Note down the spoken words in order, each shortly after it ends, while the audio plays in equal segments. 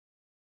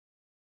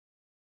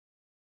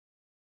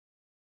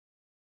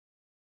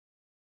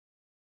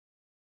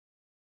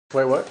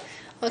Wait, what?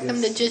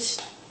 Welcome to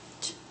just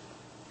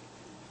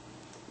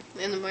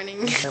in the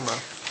morning. Camera.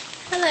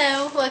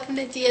 Hello, welcome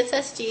to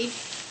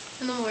GSSG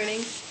in the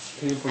morning.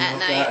 At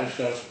night.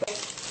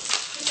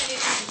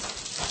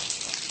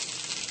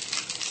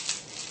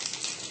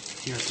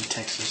 Here to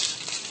Texas.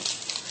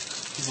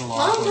 He's a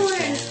longhorn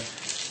fan.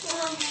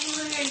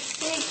 Longhorn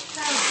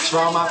steakhouse. For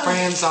all my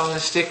friends on the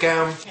stick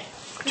Jess,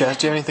 do you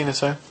have anything to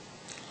say?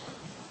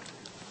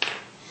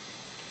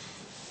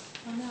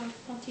 Oh no,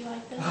 don't you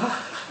like this?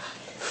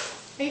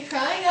 Are you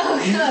crying? Oh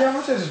god. You see how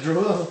much I just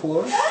drooled on the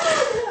floor?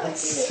 That's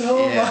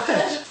so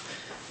much.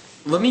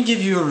 Let me give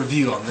you a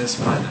review on this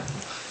one.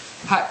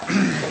 Hi.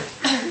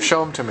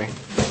 Show them to me.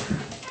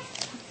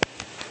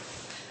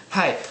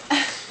 Hi.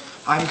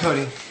 I'm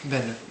Cody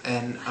Bender,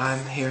 and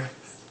I'm here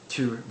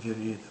to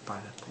review the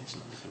pineapples.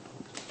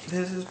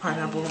 This is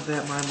pineapple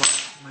that my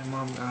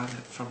mom got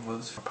from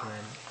Lowe's for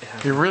pine.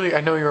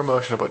 I know you're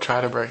emotional, but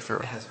try to break through.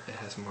 It has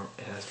more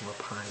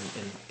pine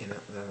in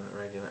it than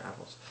regular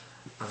apples.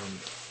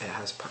 It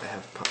has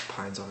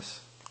pines on it.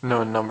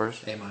 No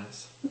numbers. A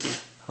minus.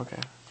 Okay.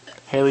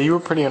 Haley, you were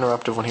pretty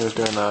interruptive when he was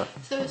doing that.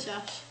 So was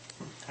Josh.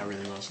 I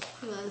really was.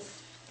 He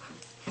was.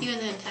 He was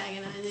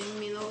antagonizing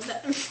me the whole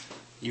time.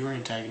 You were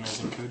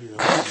antagonizing Cody though.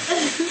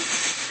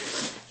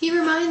 He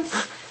reminds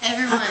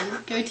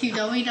everyone, go to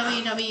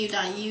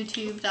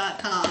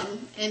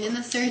www.youtube.com and in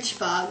the search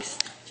box,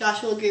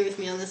 Josh will agree with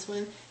me on this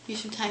one, you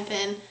should type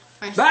in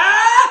Marcel.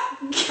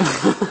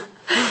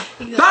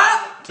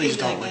 Please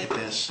don't look at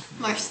this.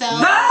 Marcel.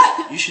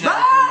 You should not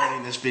be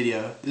promoting this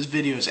video. This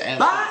video is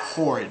absolutely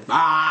horrid. It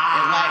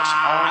lacks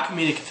all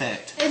comedic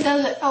effect. It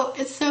doesn't. Oh,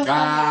 it's so funny.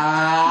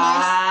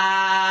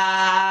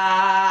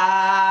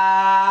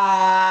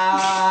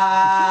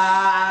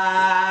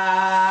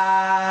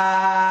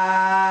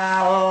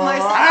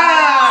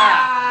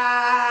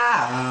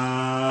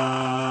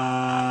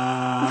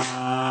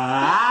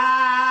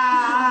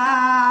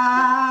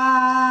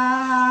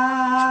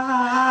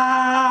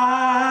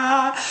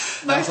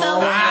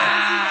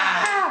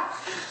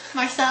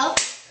 Marcel,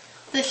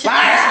 the show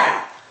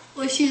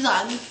with shoes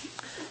on.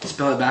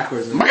 Spell it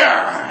backwards.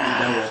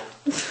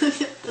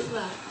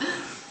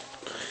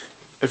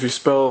 If you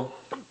spell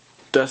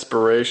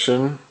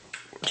desperation,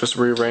 just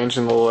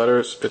rearranging the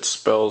letters, it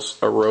spells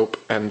a rope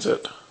ends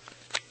it.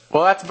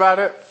 Well, that's about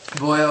it.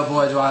 Boy, oh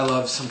boy, do I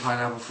love some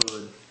pineapple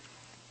food.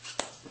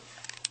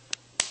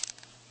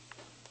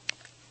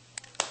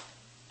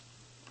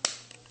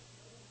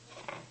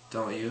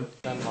 Don't you?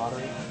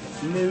 Lottery.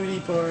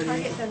 Nudie party.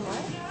 Target done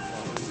what?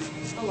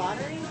 The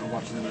lottery? I'm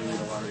watching the movie,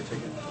 The Lottery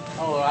Ticket.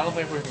 Oh, I don't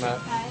think we've met.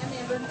 Hi, I'm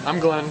Amber. I'm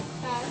Glenn.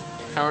 Hi.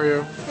 How are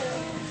you?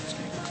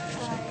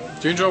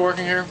 Do you enjoy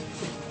working here?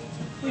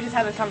 We just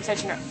had this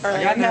conversation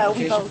earlier. No,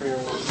 we both.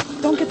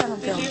 Don't get that on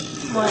film.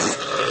 What?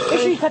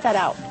 Make sure you cut that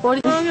out.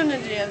 What? I'm gonna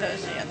do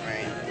those together.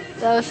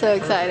 That was so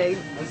exciting.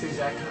 That's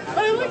exactly.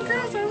 Oh, look,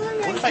 girls, I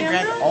want What if I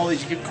grabbed all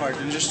these gift cards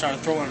and just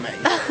started throwing them at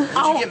you?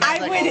 Oh, I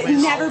would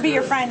never be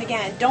your friend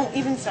again. Don't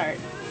even start.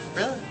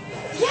 Really?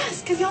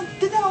 Yes, because y'all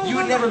did that all the time. You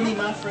would never be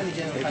my friend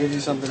again. It gives you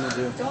something to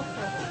do.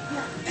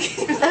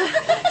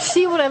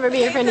 She will never be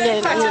your friend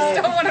again. I just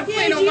don't want to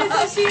clean them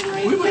up.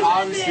 We would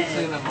obviously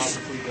clean them up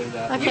if we did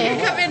that. Okay. You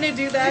can come in and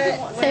do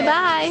that. Say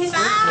bye.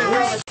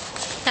 Bye.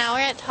 Now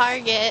we're at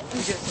Target.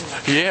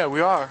 Yeah,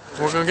 we are.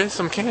 We're gonna get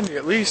some candy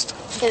at least.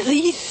 At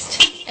least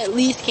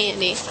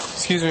candy.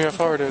 Excuse me, I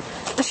farted.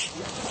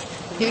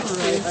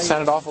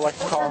 Sounded awful like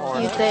a car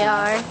horn. Cute they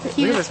are. The Look at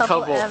cutest this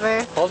couple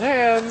ever. Hold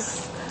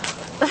hands.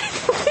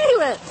 He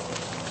went.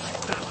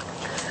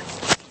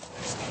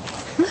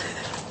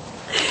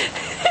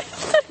 It's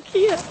so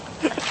cute.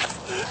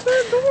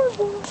 They're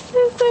adorable.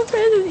 They're so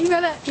precious.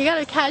 You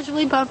gotta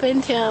casually bump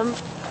into them.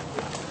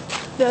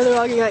 No, they're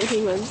walking like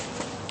penguins,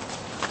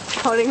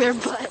 holding their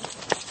butts.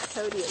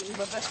 Cody.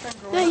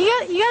 No, you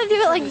gotta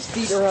do it like.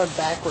 Feet are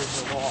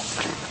backwards and walk.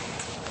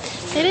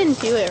 They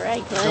didn't do it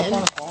right,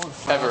 Glenn.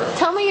 Ever.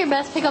 Tell me your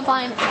best pickup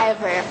line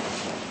ever.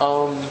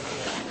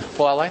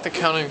 Well, I like the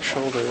counting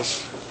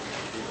shoulders.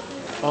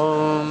 I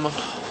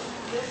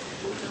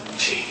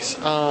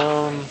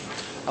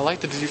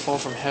like the Did You Fall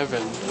From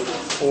Heaven?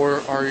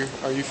 Or are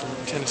you from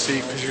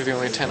Tennessee? Because you're the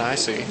only 10 I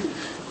see.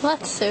 Well,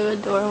 that's so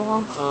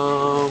adorable.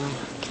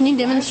 Can you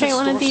demonstrate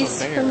one of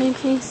these for me,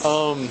 please?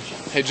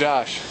 Hey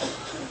Josh.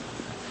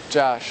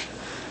 Josh.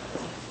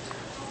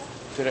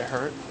 Did it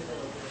hurt?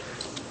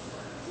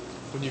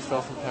 When you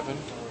fell from heaven?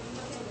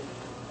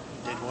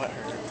 Did what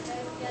hurt?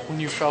 When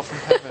you fell from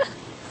heaven.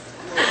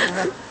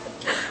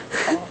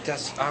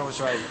 I was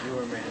right. You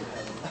were man.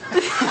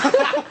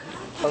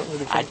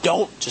 I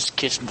don't just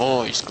kiss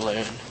boys,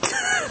 Glenn.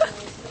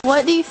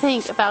 What do you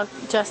think about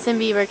Justin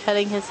Bieber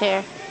cutting his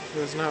hair?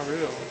 It's not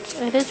real.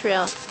 It is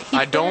real.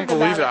 I don't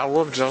believe it. I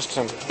love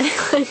Justin.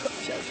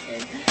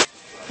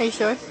 Are you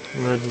sure?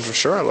 For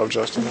sure I love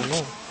Justin. I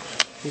know.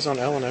 He's on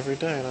Ellen every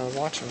day and I was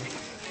watching.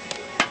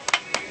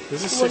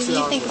 This is $60. What do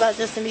you think about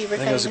Justin Bieber cutting his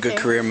hair? I think it was a good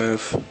career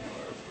move.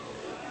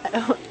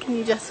 Can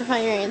you justify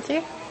your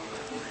answer?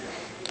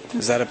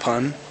 Is that a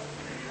pun?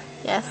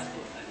 Yes.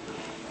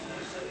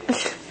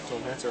 Okay.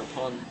 Answer a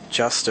pun.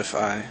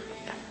 Justify.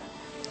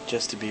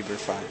 Just to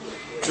Bieberfy.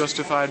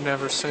 Justified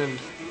never sinned.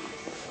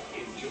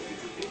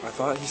 I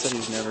thought he said he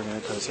was never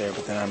going to cut his hair,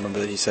 but then I remember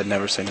that he said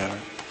never say never.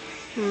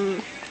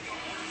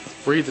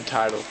 Read the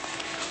title.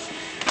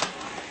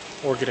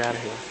 Or get out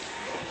of here.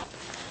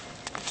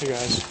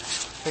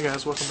 Hey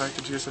guys, welcome back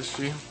to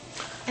GSSG.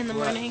 In the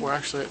morning. We're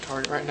actually at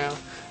Target right now.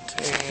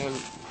 And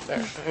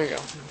there you go.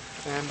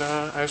 And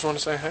I just want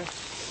to say hey.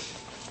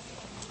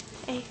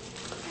 Hey.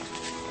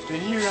 Do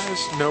you guys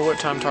know what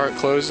time Target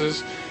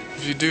closes?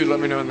 If you do,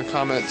 let me know in the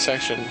comment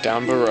section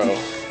down below.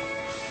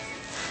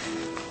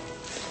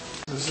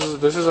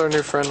 This is our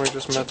new friend we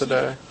just met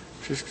today.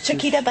 She's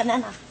Chiquita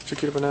Banana.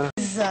 Chiquita Banana.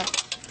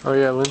 Oh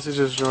yeah, Lindsay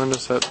just joined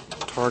us at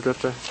Target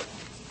there.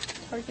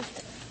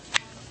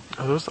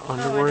 Are those the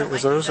underwear?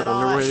 Is those the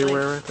underwear you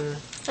wear right there?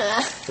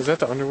 Is that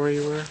the underwear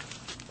you wear?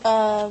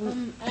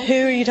 Who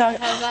are you talking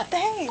about?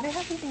 Hey, they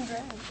have something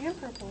red and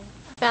purple.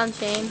 Found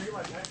Shane.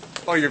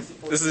 Oh,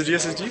 this is a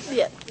GSSG?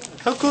 Yeah.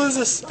 How cool is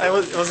this? I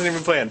wasn't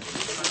even planned.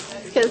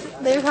 Because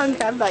they were talking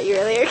crap about you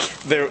earlier.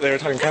 They were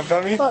talking crap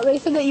about me? Well, they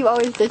said that you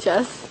always ditch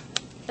us.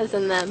 As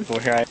in them. Well,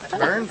 here I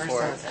Burn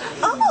for it.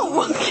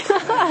 Oh,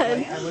 God.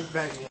 I look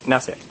back. now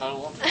say it. I don't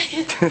want.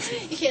 You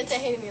can't say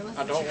hey to me unless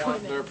I it's don't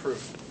want recorded. their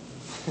proof.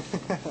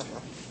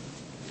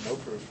 No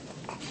proof.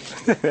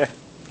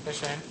 Hey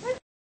Shane.